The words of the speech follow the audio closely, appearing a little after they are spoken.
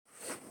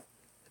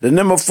The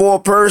number 4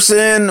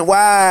 person,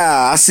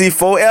 wow, I see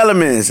 4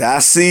 elements. I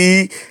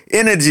see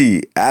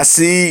energy. I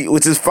see,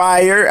 which is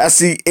fire. I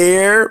see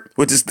air,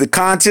 which is the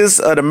conscious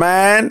of the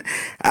mind.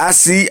 I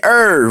see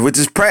earth, which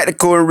is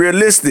practical and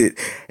realistic.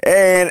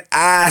 And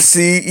I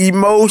see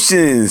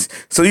emotions.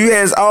 So you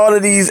has all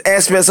of these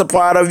aspects a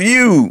part of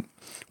you.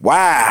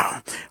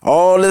 Wow.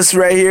 All this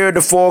right here,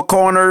 the 4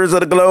 corners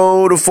of the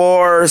globe, the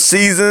 4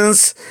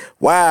 seasons.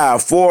 Wow.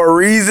 4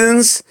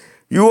 reasons.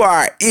 You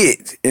are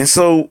it. And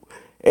so,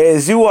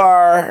 as you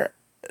are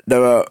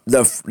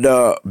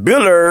the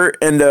builder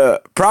and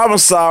the problem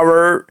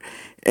solver,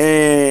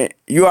 and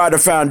you are the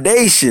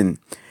foundation.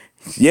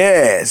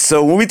 Yeah.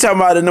 So when we talk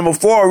about the number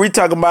 4, we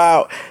talking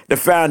about the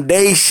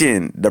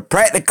foundation, the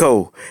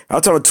practical.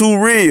 I'm talking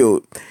too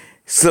real.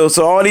 So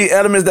all these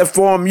elements that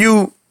form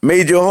you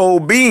made your whole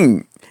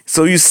being.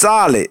 So you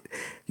solid.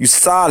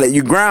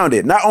 You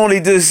grounded. Not only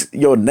just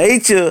your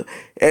nature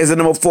as a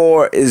number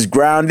 4 is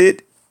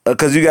grounded,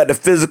 because you got the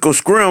physical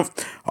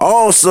strength,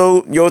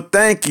 also your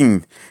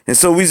thinking. And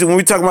so when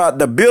we talk about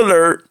the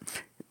builder,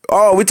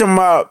 we talking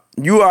about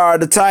you are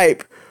the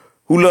type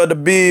who love to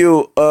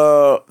build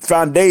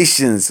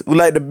foundations, who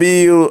like to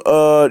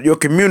build your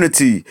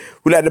community,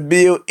 who like to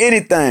build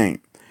anything.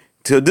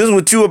 So this is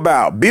what you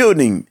about,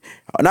 building.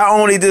 Not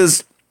only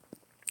just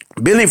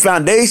building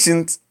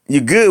foundations,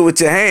 you're good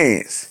with your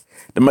hands,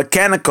 the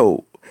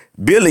mechanical.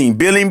 Building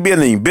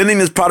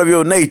is part of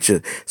your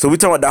nature. So we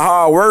talking about the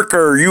hard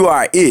worker. You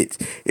are it.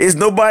 It's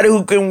nobody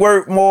who can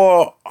work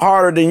more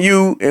harder than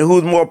you, and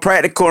who's more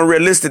practical and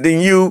realistic than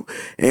you,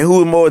 and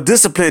who's more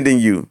disciplined than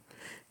you.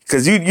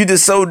 Because you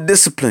just so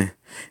disciplined,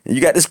 and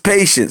you got this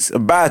patience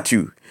about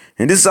you,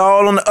 and this is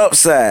all on the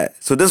upside.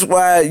 So that's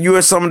why you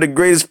are some of the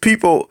greatest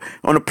people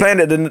on the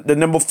planet. The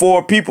number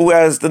 4 people who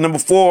has the number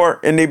 4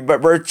 in their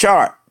birth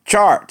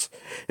charts.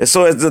 And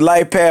so as the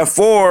life path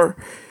 4,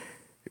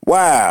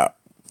 wow.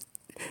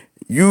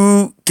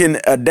 You can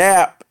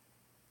adapt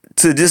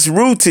to this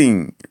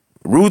routine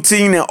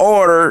and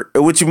order,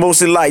 which you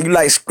mostly like. You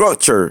like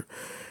structure.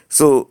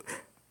 So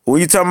when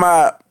you talking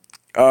about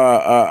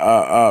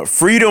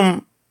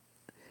freedom,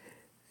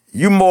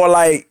 you more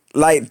like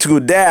to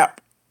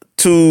adapt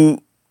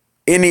to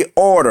any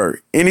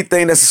order,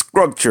 anything that's a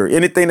structure,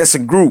 anything that's a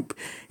group,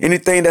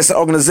 anything that's an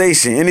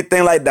organization,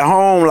 anything like the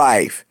home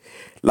life.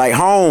 Like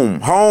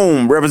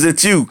home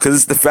represents you because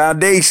it's the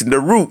foundation, the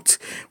root.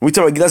 We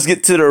talk, let's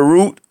get to the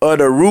root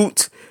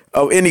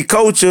of any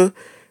culture.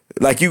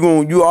 Like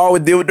you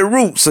always deal with the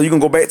roots, so you can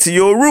go back to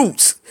your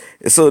roots.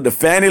 And so the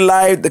family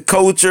life, the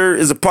culture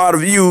is a part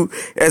of you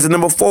as a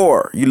number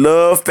 4. You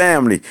love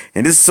family,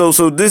 and this this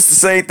is the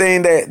same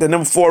thing that the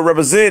number 4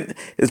 represent.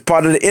 Is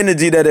part of the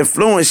energy that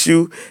influence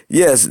you.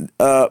 Yes,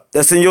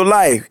 that's in your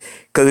life.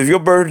 Because if your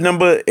birth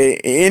number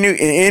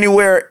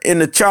anywhere in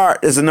the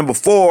chart is a number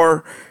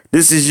 4.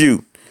 This is you. You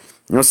know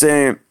what I'm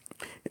saying?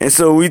 And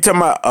so we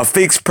talking about a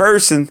fixed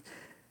person.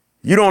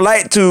 You don't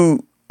like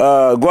to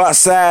go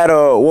outside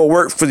or what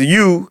works for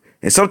you.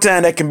 And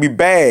sometimes that can be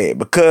bad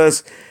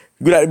because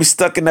you like to be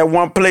stuck in that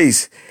one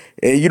place.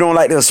 And you don't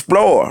like to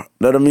explore.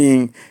 Know what I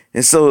mean?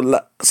 And so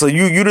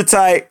you the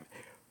type,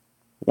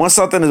 once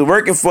something is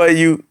working for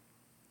you,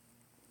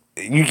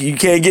 you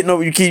can't get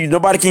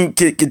nobody can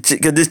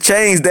just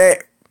change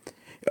that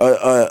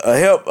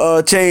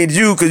help change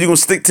you, because you're going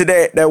to stick to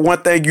that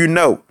one thing you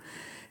know.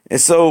 And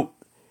so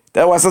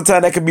that's why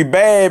sometimes that can be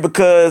bad,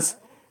 because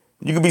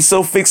you can be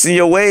so fixed in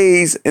your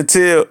ways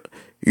until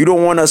you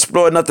don't want to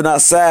explore nothing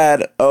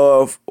outside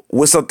of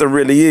what something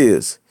really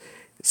is.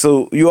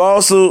 So you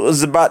also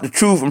is about the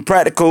truth and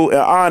practical and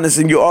honest,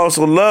 and you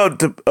also love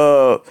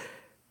to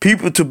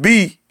people to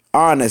be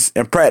honest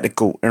and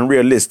practical and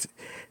realistic.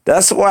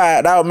 That's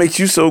why that makes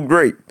you so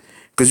great,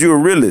 because you're a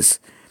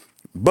realist.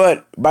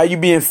 But by you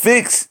being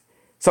fixed,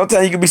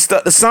 sometimes you can be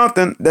stuck to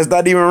something that's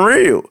not even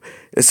real.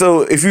 And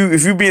so if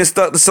you being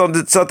stuck to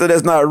something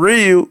that's not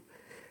real,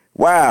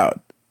 wow.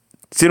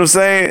 See what I'm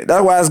saying?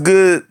 That's why it's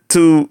good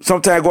to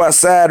sometimes go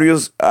outside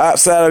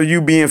of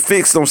you being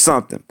fixed on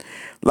something,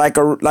 like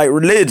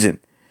religion.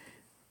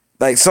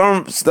 Like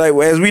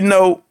as we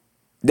know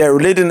that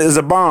religion is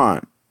a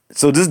bond.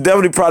 So this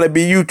definitely probably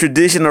be you,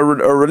 tradition or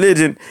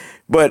religion.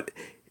 But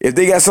if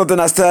they got something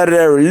outside of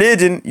that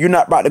religion, you're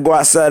not about to go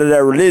outside of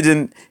that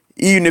religion,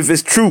 even if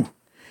it's true.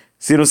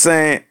 See what I'm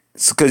saying?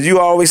 Because you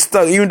always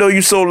stuck. Even though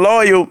you're so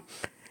loyal,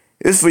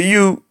 it's for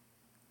you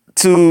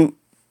to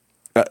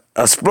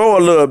explore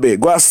a little bit.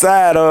 Go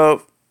outside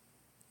of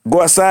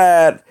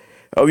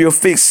your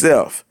fixed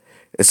self.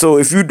 And so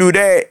if you do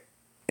that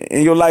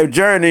in your life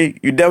journey,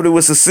 you definitely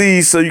will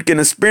succeed, so you can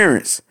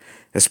experience.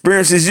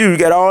 Experience is you. You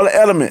got all the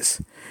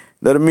elements.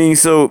 Know what I mean?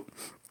 So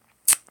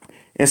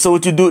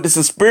what you do with this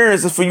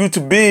experience is for you to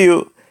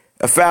build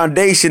a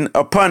foundation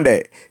upon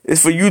that.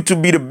 It's for you to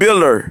be the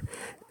builder.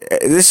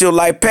 This is your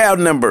life path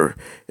number,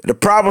 the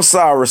problem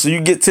solver, so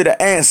you get to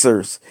the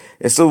answers.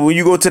 And so when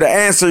you go to the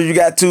answers, you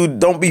got to,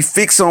 don't be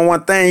fixed on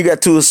one thing. You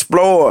got to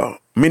explore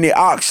many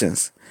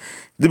options.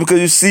 Just because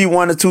you see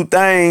 1 or 2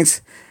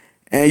 things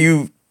and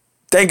you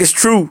think it's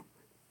true,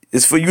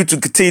 it's for you to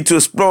continue to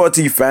explore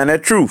until you find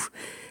that truth.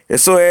 And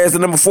so as the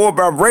number 4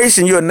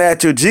 vibration, you're a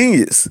natural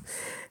genius.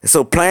 And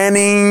so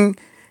planning,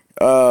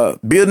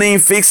 building,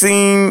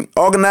 fixing,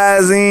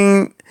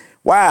 organizing,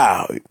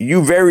 wow,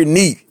 you very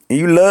neat. And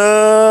you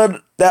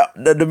love that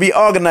to be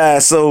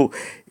organized. So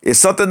if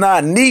something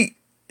not neat,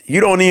 you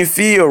don't even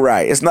feel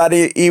right. It's not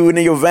even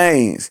in your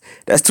veins.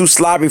 That's too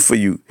sloppy for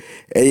you.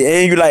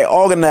 And you like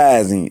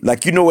organizing,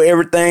 like you know where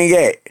everything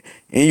at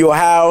in your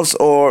house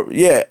or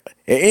at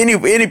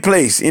any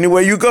place,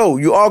 anywhere you go,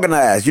 you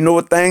organize. You know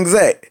where things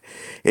at.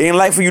 It ain't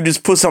like for you to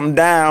just put something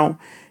down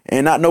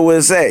and not know where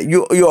it's at.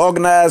 You're an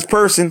organized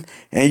person,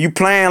 and you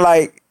plan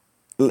like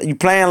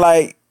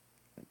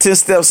 10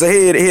 steps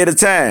ahead of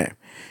time.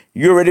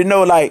 You already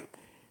know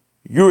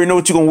you already know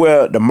what you're going to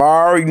wear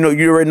tomorrow.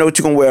 You already know what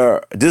you're going to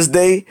wear this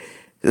day.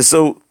 And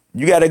so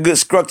you got a good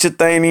structured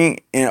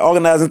thing and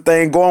organizing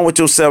thing going with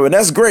yourself. And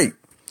that's great.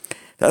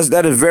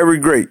 That is very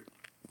great.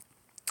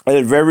 That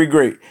is very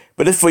great.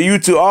 But it's for you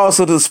to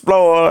also to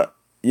explore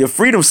your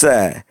freedom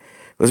side.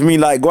 Which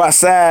means like go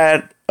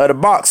outside of the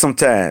box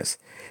sometimes.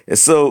 And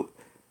so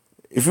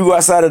if you go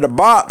outside of the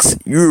box,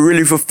 you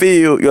really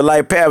fulfill your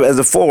life path as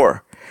a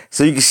 4.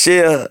 So you can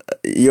share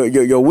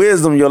your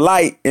wisdom, your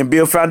light, and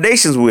build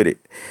foundations with it.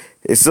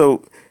 And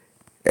so,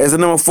 as a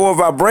number 4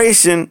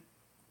 vibration, you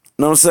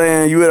know what I'm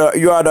saying, you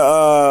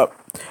are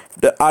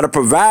the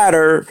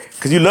provider,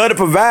 because you love to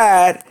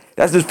provide.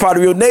 That's just part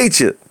of your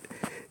nature.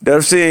 You know what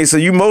I'm saying? So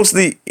you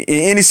mostly,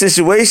 in any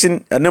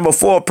situation, a number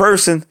 4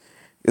 person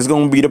is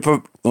going to be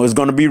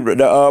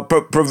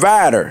the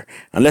provider,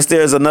 unless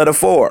there's another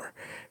 4,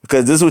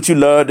 because this is what you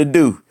love to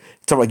do.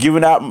 Talk about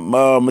giving out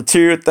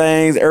material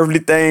things, earthly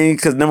things,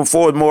 because number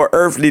 4 is more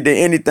earthly than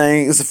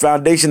anything. It's a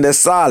foundation that's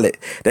solid,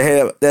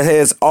 that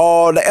has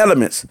all the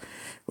elements,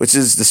 which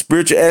is the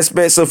spiritual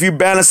aspect. So if you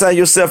balance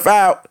yourself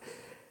out,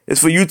 it's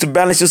for you to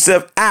balance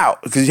yourself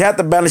out, because you have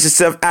to balance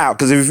yourself out.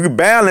 Because if you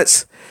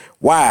balance,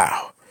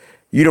 wow,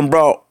 you done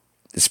brought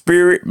the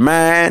spirit,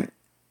 mind,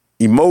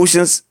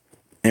 emotions,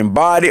 and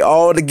body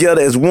all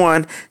together as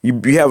one. You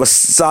have a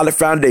solid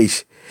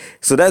foundation.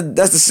 So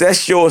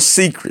that's your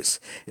secrets.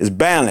 It's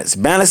balance.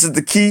 Balance is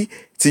the key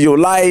to your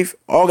life,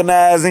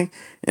 organizing.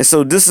 And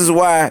so this is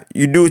why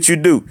you do what you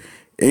do.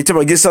 And you talk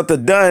about get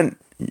something done,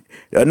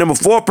 a number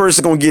 4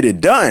 person gonna get it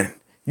done.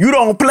 You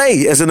don't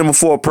play as a number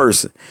 4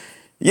 person.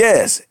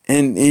 Yes.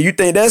 And you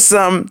think that's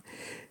something,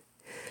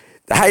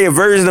 the higher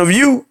version of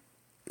you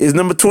is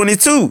number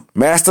 22,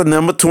 master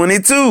number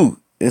 22.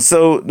 And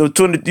so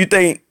you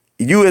think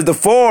you as the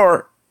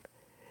 4,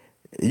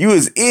 you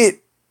is it.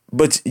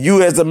 But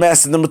you as the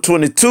master number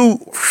 22,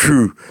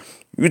 whew,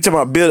 you're talking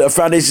about build a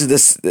foundation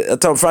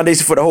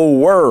foundation for the whole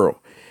world.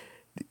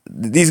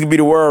 These could be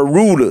the world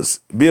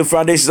rulers, build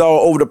foundations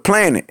all over the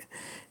planet.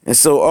 And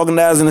so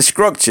organizing the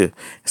structure.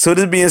 So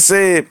this being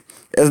said,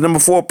 as number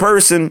 4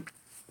 person,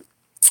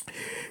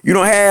 you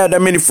don't have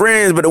that many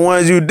friends, but the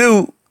ones you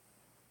do,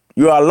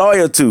 you are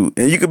loyal to.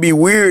 And you could be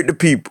weird to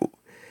people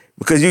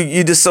because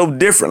you're just so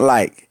different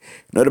like.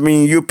 You know what I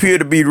mean? You appear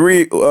to be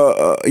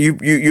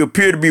you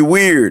appear to be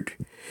weird.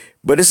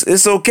 But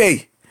it's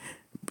okay,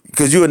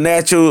 because you're a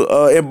natural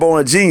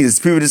inborn genius.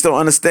 People just don't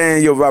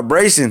understand your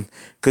vibration,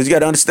 because you got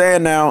to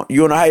understand now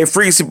you're on a higher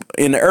frequency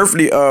in the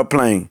earthly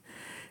plane.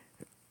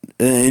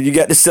 And you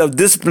got the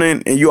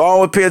self-discipline, and you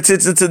always pay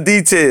attention to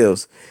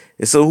details.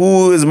 And so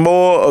who is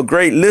more a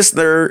great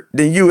listener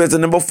than you as a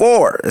number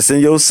 4? That's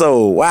in your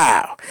soul.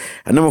 Wow.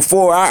 A number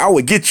 4, I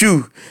would get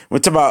you. We're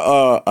talking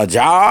about a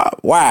job.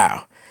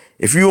 Wow.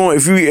 If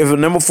a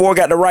number 4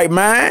 got the right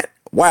mind,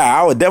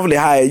 wow, I would definitely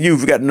hire you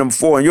if you got the number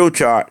 4 in your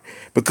chart,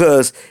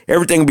 because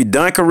everything will be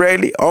done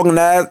correctly,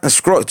 organized, and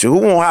structured. Who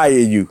won't hire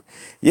you?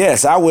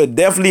 Yes, I would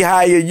definitely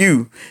hire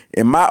you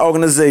in my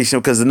organization,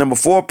 because the number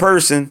 4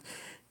 person,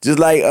 just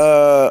like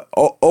Oprah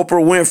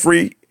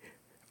Winfrey,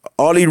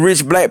 all these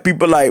rich black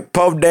people like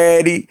Puff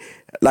Daddy,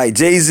 like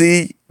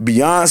Jay-Z,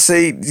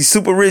 Beyonce, these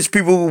super rich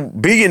people,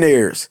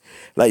 billionaires.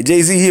 Like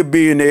Jay-Z, he a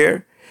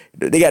billionaire.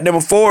 They got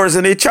number 4s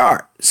in their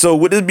chart. So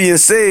with this being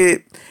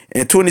said,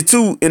 and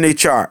 22 in their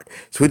chart.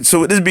 So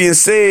with this being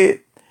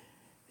said,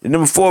 the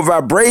number 4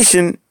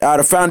 vibration are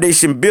the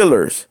foundation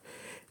builders.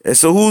 And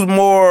so who's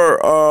more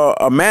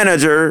a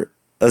manager,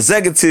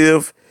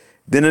 executive,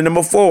 than the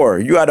number 4?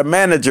 You are the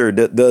manager,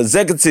 the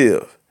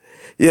executive.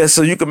 Yeah,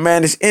 so you can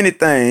manage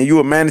anything. You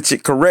will manage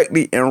it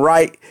correctly and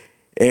right,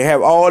 and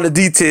have all the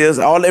details,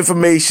 all the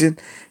information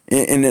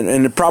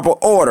in the proper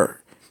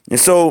order. And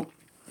so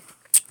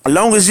as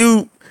long as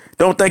you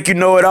don't think you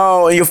know it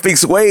all in your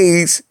fixed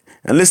ways,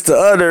 and listen to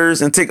others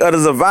and take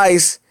others'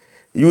 advice,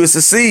 you will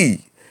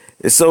succeed.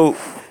 And so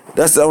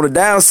that's on the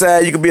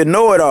downside, you can be a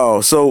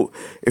know-it-all. So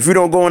if you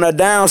don't go on that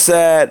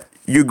downside,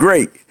 you're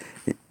great.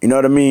 You know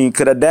what I mean?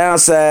 Because the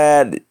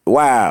downside,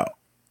 wow.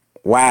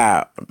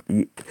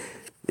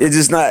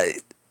 It's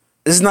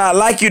not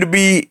like you to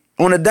be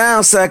on the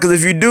downside, because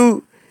if you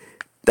do,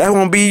 that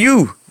won't be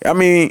you. I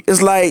mean,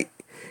 it's like,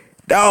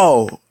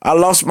 I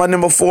lost my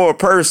number 4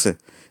 person.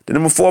 The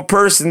number 4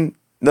 person,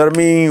 you know what I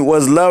mean,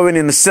 was loving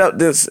and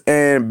acceptance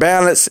and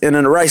balance and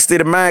in the right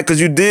state of mind,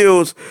 because you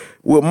deals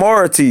with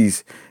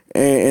moralities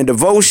and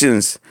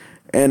devotions,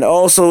 and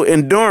also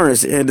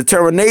endurance and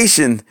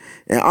determination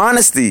and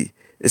honesty.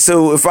 And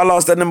so if I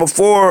lost that number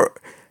 4,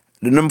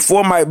 the number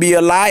 4 might be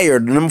a liar.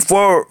 The number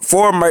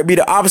four might be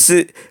the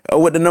opposite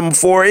of what the number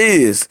 4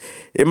 is.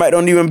 It might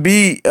don't even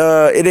be,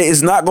 it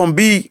is not going to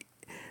be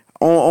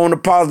on the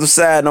positive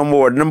side no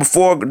more. The number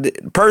 4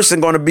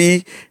 person going to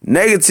be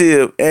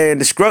negative and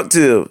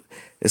destructive.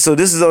 And so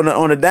this is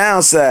on the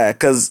downside,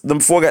 because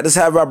number 4 got this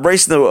high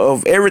vibration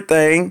of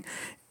everything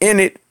in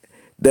it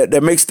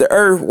that makes the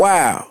earth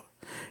wow.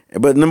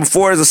 But number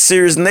 4 is a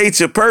serious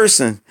nature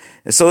person.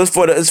 And so it's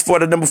for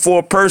the number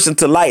 4 person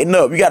to lighten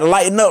up. You got to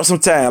lighten up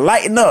sometimes.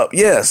 Lighten up,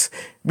 yes.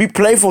 Be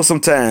playful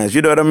sometimes.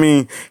 You know what I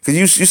mean?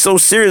 Because you're so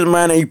serious,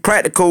 man, and you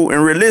practical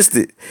and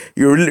realistic.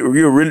 You're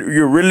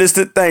a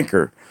realistic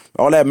thinker.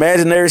 All that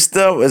imaginary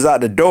stuff is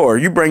out the door.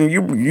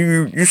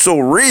 You so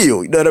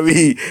real. You know what I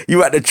mean?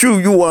 You out the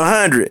truth. You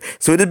 100.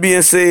 So this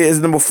being said, is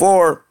number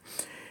 4.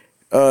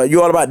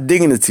 You're all about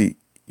dignity,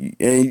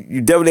 and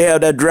you definitely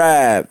have that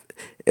drive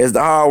as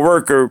the hard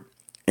worker,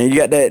 and you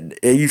got that,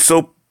 and you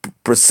so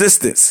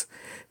persistence.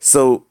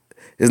 So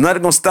it's not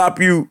gonna stop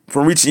you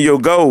from reaching your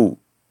goal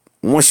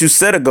once you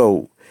set a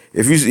goal.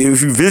 If you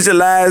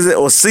visualize it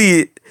or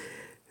see it,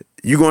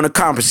 you're gonna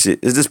accomplish it.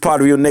 It's just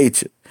part of your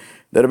nature.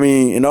 That I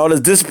mean, and all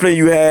this discipline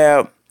you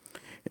have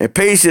and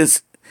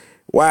patience,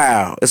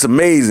 wow, it's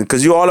amazing,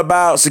 because you're all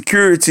about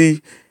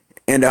security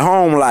and the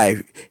home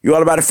life. You're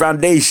all about the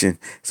foundation.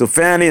 So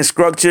family and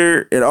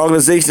structure and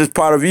organization is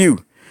part of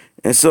you.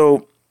 And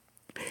so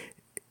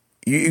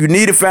you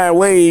need to find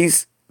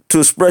ways to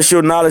express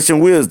your knowledge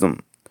and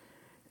wisdom.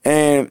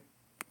 And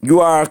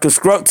you are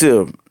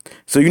constructive.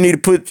 So you need to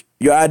put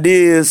your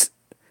ideas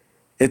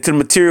into the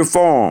material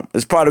form.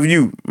 It's part of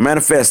you,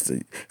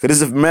 manifesting. Because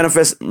this is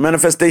a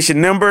manifestation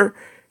number.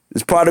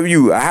 It's part of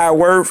you. A high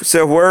worth,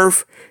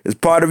 self-worth is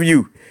part of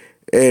you.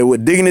 And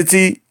with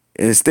dignity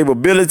and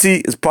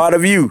stability is part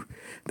of you.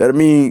 That I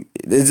mean,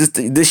 it's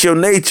just this your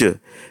nature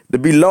to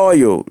be loyal.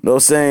 You know what I'm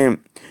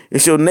saying?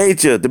 It's your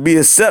nature to be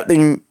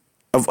accepting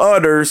of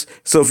others.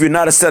 So if you're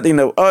not accepting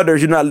of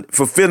others, you're not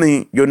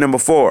fulfilling your number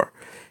 4.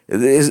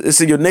 It's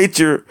in your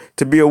nature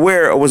to be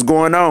aware of what's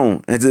going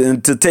on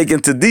and to take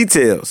into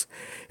details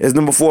as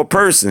number 4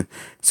 person.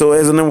 So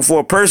as a number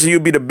 4 person, you'll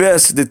be the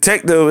best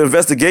detective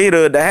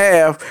investigator to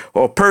have,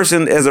 or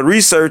person as a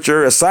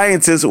researcher, a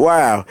scientist.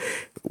 Wow.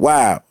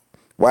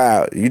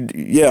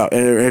 Yeah,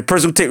 and a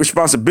person who take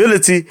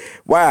responsibility.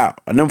 Wow.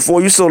 And number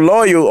 4, you so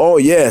loyal. Oh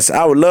yes,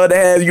 I would love to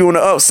have you on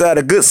the upside,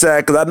 the good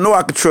side, because I know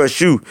I can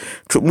trust you.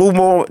 To move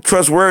more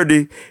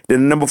trustworthy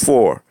than number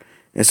 4.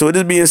 And so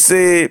this being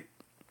said,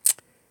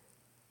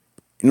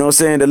 you know what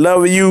I'm saying, the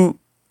love of you,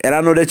 and I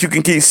know that you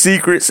can keep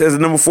secrets as a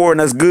number 4, and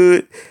that's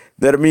good.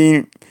 That I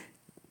mean,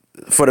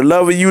 for the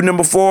love of you,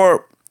 number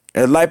 4,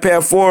 as Life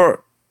Path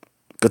 4,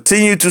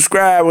 continue to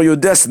scribe on your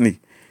destiny.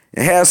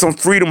 And have some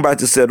freedom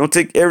about yourself. Don't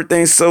take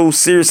everything so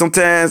serious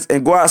sometimes,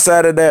 and go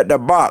outside of that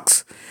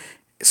box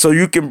so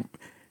you can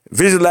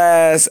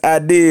visualize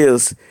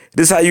ideas.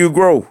 This is how you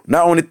grow.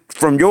 Not only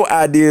from your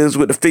ideas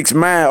with the fixed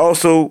mind,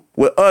 also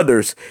with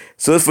others.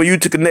 So it's for you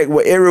to connect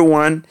with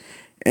everyone,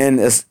 and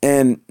this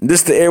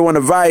to everyone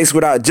advice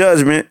without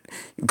judgment,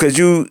 because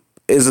you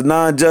is a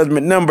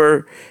non-judgment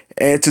number,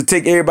 and to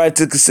take everybody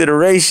into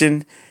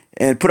consideration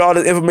and put all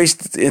the information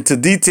into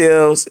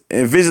details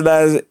and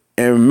visualize it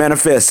and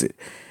manifest it.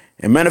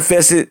 And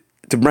manifest it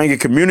to bring a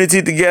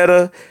community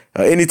together,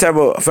 any type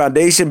of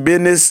foundation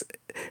business.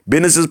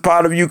 Business is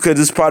part of you because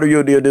it's part of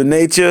your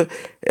nature.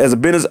 As a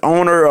business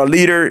owner or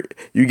leader,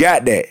 you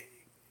got that.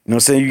 You know what I'm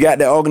saying? You got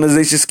the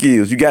organization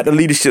skills. You got the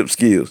leadership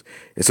skills.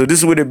 And so this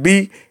is what it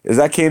be, is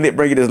I can't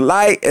bring it as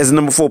light as a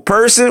number 4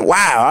 person.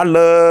 Wow, I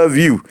love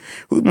you.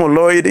 Who's more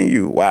loyal than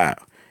you? Wow.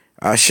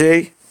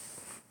 Ashe.